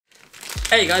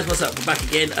Hey guys, what's up? We're back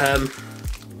again. I don't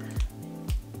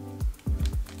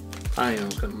know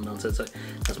what's going on nonsense, so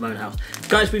that's my own house.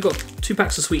 Guys, we've got 2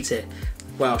 packs of sweets here.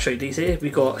 Well, I'll show you these here.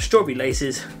 We've got strawberry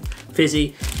laces,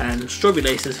 fizzy, and strawberry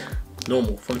laces,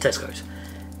 normal, from Tesco's.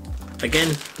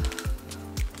 Again,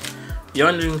 you're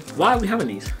wondering, why are we having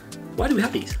these? Why do we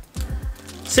have these?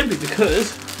 Simply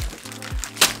because,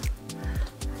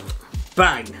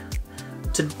 bang!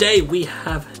 Today we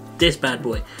have this bad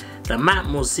boy. The Matt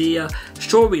Morsia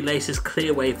Strawberry Laces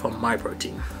Clear Whey from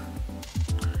MyProtein.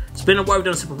 It's been a while we've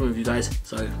done a supplement with you guys,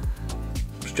 so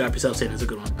strap yourselves in, it's a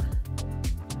good one.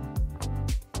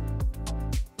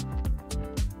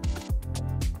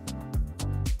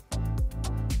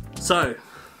 So,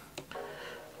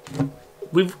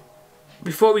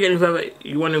 before we get any further,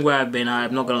 you're wondering where I've been.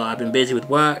 I'm not gonna lie, I've been busy with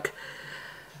work,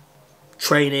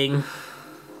 training,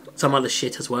 some other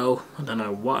shit as well. I don't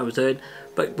know what I was doing,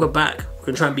 but we're back. We're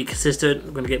gonna try and be consistent.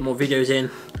 We're gonna get more videos in,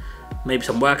 maybe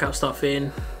some workout stuff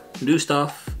in, new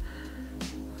stuff,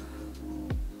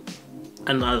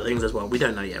 and other things as well. We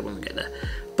don't know yet when we get there.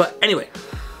 But anyway,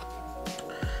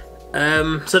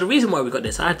 so the reason why we got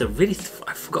this, I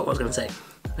forgot what I was gonna say.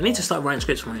 I need to start writing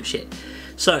scripts for my own shit.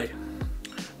 So,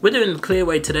 we're doing Clear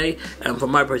Whey today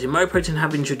from MyProtein. MyProtein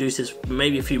have introduced this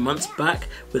maybe a few months back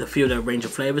with a few of their range of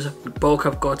flavours. Bulk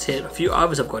have got it, a few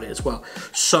others have got it as well.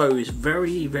 So it's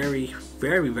very, very,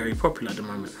 very, very popular at the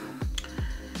moment.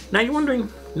 Now you're wondering,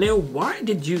 Neil, why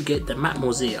did you get the Matt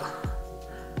Morsia?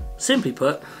 Simply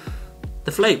put,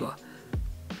 the flavour.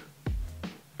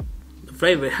 The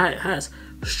flavour it has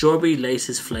strawberry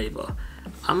laces flavour.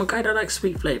 I'm a guy that likes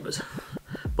sweet flavours,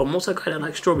 but I'm also a guy that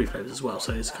likes strawberry flavours as well,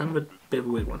 so it's kind of a bit of a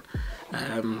weird one.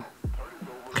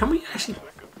 Can we actually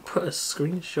put a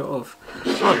screenshot of...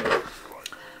 Oh,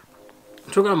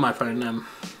 I'm talking on my phone.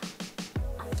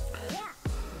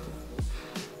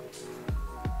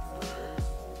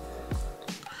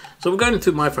 So we're going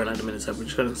to my phone at the minute, so we're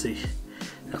just going to see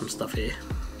stuff here.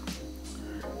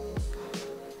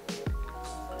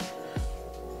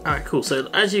 Alright, cool. So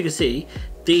as you can see,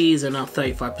 these are now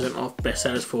 35% off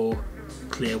bestsellers for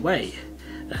Clear Whey.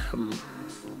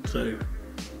 So,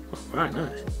 right,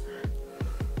 nice.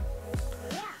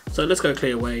 So let's go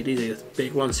Clear Whey. These are the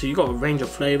big ones. So you got a range of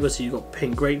flavours. So you got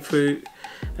pink grapefruit,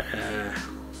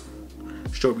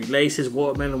 strawberry laces,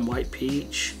 watermelon, white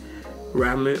peach,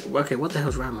 ramu. Okay, what the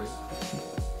hell's ramu?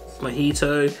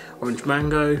 Mojito, orange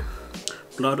mango,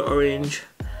 blood orange.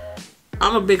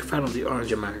 I'm a big fan of the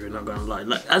orange and mango, not gonna lie.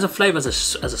 Like as a flavour, as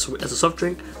a soft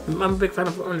drink, I'm a big fan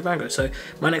of orange mango. So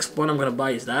my next one I'm gonna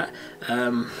buy is that.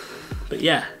 But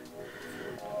yeah.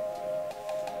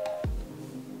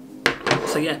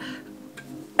 So yeah.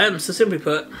 So simply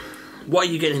put, what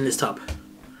are you getting in this tub?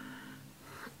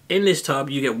 In this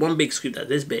tub, you get one big scoop that's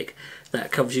this big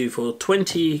that covers you for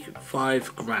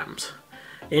 25 grams.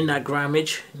 In that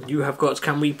grammage, you have got.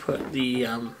 Can we put the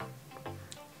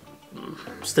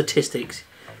statistics,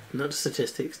 not the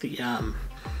statistics, the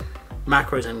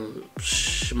macros and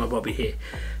my bobby here.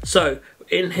 So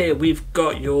in here we've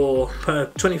got your per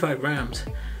 25 grams.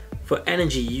 For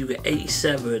energy you get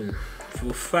 87,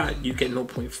 for fat you get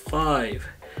 0.5,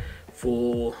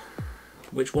 for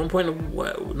which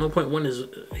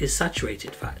 0.1 is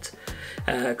saturated fat.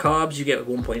 Carbs you get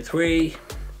 1.3,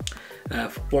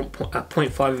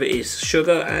 0.5 of it is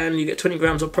sugar, and you get 20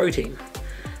 grams of protein.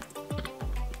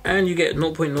 And you get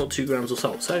 0.02 grams of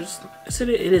salt. So it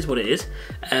is what it is.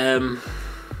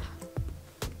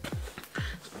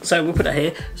 So we'll put that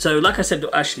here. So like I said,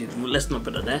 actually, let's not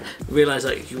put that there. Realise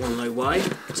that you want to know why.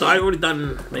 So I've already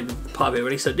done maybe part of it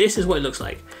already. So this is what it looks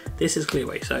like. This is Clear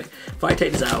Whey. So if I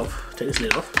take this out, take this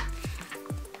lid off.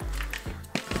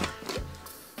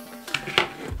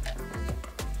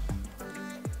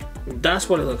 That's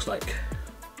what it looks like.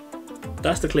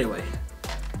 That's the Clear Whey.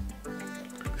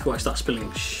 Before I start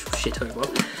spilling shit over.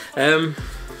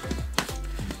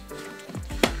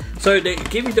 So they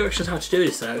give you directions how to do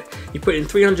this though. You put in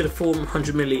 300 to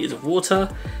 400 milliliters of water,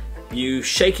 you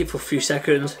shake it for a few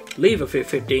seconds, leave it for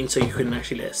 15 so you can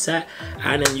actually let it set,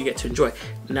 and then you get to enjoy.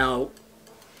 Now,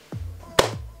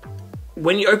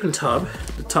 when you open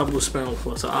the tub will smell,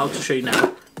 so I'll just show you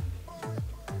now.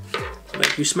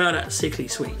 Like you smell that sickly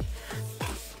sweet.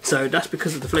 So that's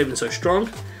because of the flavour is so strong.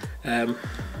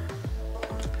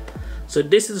 So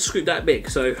this is a scoop that big,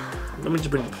 so let me just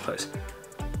bring it close.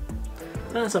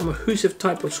 That's a mahoosive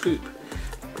type of scoop.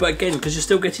 But again, because you're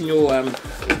still getting your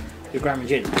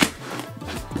grammage in.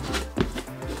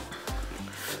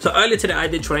 So earlier today I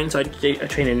did train, so I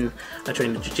trained in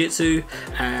jiu-jitsu,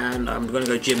 and I'm going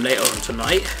to go gym later on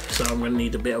tonight, so I'm going to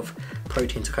need a bit of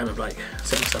protein to kind of like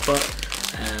set myself up.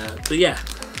 So yeah,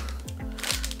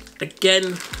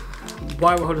 again,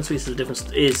 why we're holding sweets is a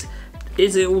difference.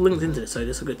 Is it all linked into this? So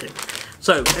that's a good thing.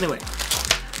 So anyway,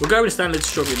 we'll go with standard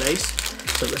strawberry lace.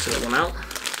 So let's get that one out.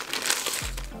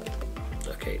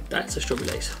 Okay, that's a strawberry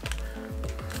lace.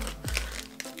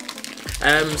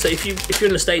 So if you're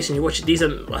in the States and you watch it, these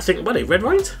are, I think, what are they, red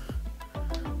wines?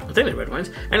 I think they're red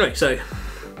wines. Anyway, so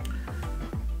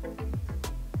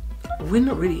we're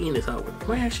not really eating this, are we?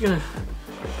 We're actually gonna,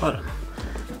 hold on,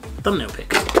 thumbnail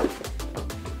pick.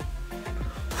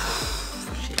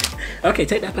 Shit. Okay,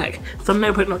 take that back.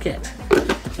 Thumbnail pick, not yet.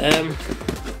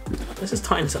 Let's just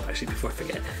tighten this up actually before I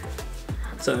forget.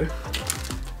 So,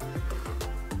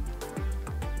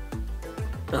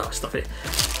 oh, stuff it.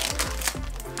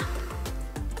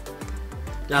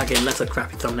 Again, that's a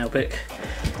crappy thumbnail pick.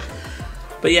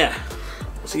 But yeah,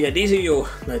 so yeah, these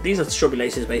are these are strawberry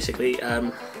laces basically.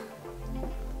 I'm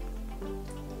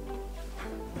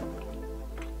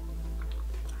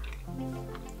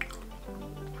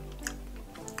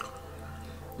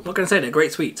not gonna say they're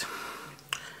great sweets.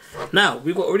 Now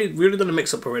we've already done the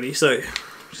mix up already, so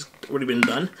it's already been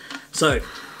done. So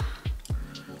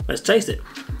let's taste it.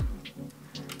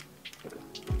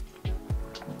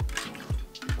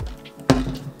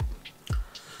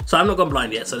 So I'm not gone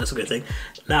blind yet, so that's a good thing.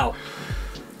 Now,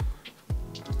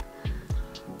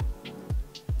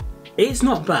 it's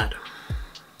not bad.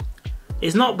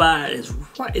 It's not bad.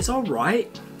 It's all right.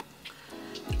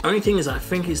 Only thing is, I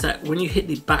think is that when you hit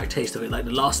the back taste of it, like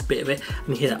the last bit of it, and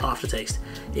you hear that aftertaste,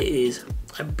 it is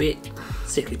a bit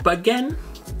sickly. But again,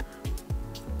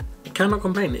 I cannot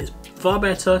complain. It's far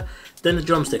better than the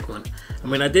drumstick one. I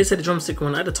mean, I did say the drumstick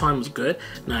one at the time was good.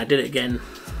 Now I did it again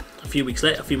a few weeks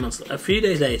later, a few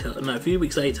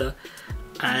weeks later,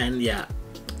 and yeah,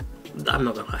 I'm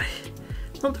not gonna lie,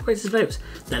 not the greatest flavors.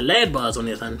 The layered bars on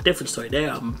the other hand, different story. They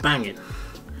are banging.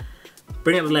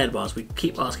 Bring out the layered bars. We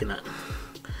keep asking that.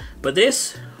 But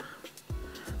this,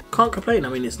 can't complain. I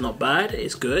mean, it's not bad.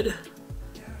 It's good.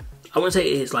 I wouldn't say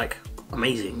it's like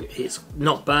amazing. It's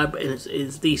not bad, but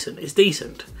it's decent. It's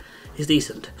decent. It's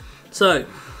decent. So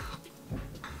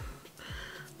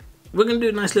we're going to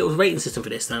do a nice little rating system for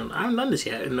this. Now, I haven't done this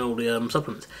yet in all the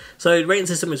supplements. So the rating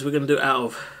system is we're going to do it out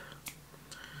of,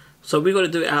 so we've got to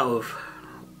do it out of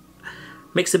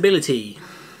mixability,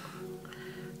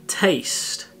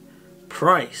 taste,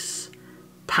 price,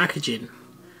 packaging.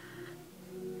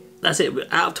 That's it,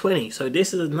 out of 20. So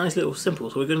this is a nice little simple.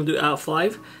 So we're going to do it out of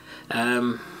 5.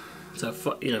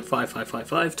 So, you know, 5, 5, 5,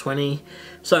 5, 20.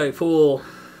 So for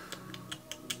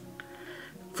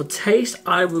taste,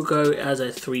 I will go as a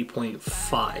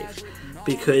 3.5,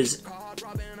 because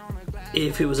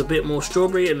if it was a bit more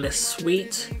strawberry and less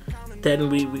sweet, then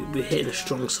we hit a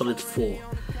strong solid 4.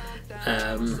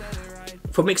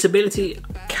 For mixability,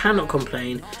 cannot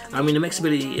complain. I mean, the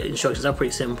mixability instructions are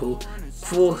pretty simple.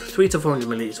 3 to 400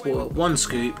 milliliters water, 1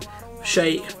 scoop,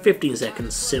 shake, 15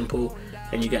 seconds, simple,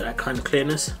 and you get that kind of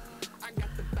clearness.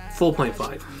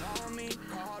 4.5.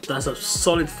 That's a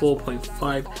solid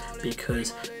 4.5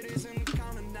 because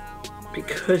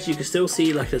you can still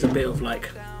see like there's a bit of like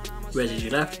residue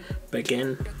left, but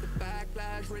again,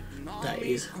 that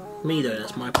is me though,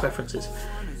 that's my preferences.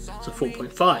 So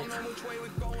 4.5.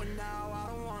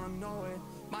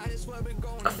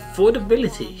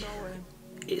 Affordability,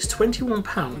 it's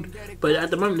 £21, but at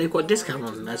the moment they've got a discount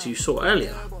on them, as you saw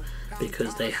earlier,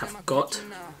 because they have got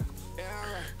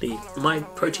the My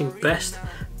Protein Best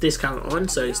discount on,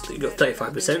 so it's got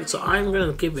 35%. So I'm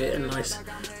gonna give it a nice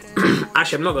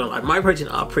actually, I'm not gonna lie, My Protein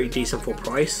are pretty decent for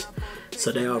price,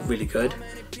 so they are really good.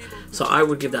 So I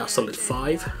would give that a solid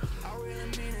 5.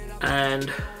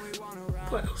 And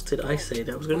what else did I say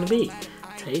that was gonna be?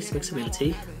 Taste,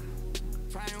 mixability,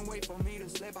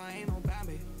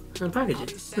 and packaging.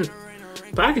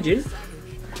 Packaging.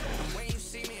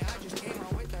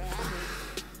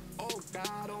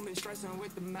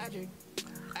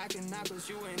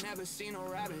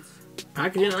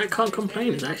 Packaging, I can't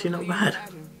complain. It's actually not bad.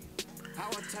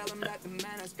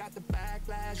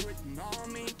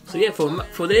 So yeah,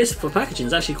 for packaging,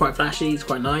 it's actually quite flashy. It's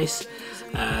quite nice.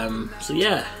 So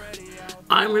yeah,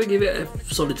 I'm gonna give it a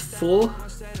solid 4.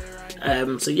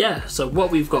 So yeah, so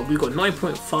what we've got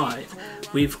 9.5.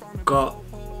 We've got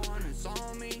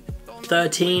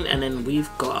 13, and then we've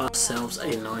got ourselves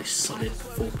a nice solid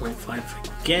 4.5.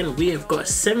 Again, we have got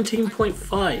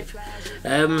 17.5.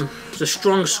 It's a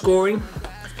strong scoring,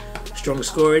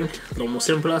 a lot more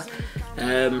simpler.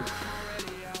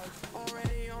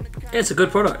 It's a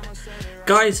good product,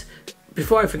 guys.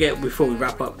 Before I forget, before we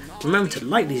wrap up, remember to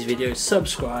like these videos,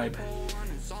 subscribe,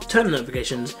 turn on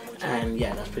notifications, and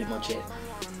yeah, that's pretty much it.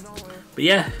 But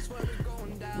yeah,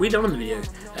 we're done with the video.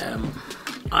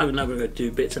 I'm now gonna go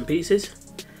do bits and pieces,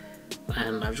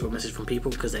 and I've just got a message from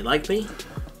people because they like me.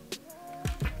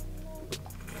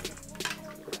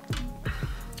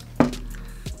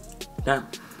 Damn.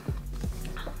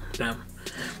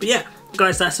 But yeah,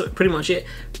 guys, that's pretty much it.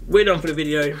 We're done for the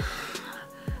video.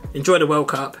 Enjoy the World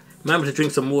Cup. Remember to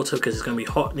drink some water because it's going to be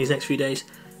hot in these next few days.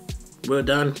 We're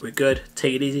done. We're good.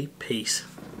 Take it easy. Peace.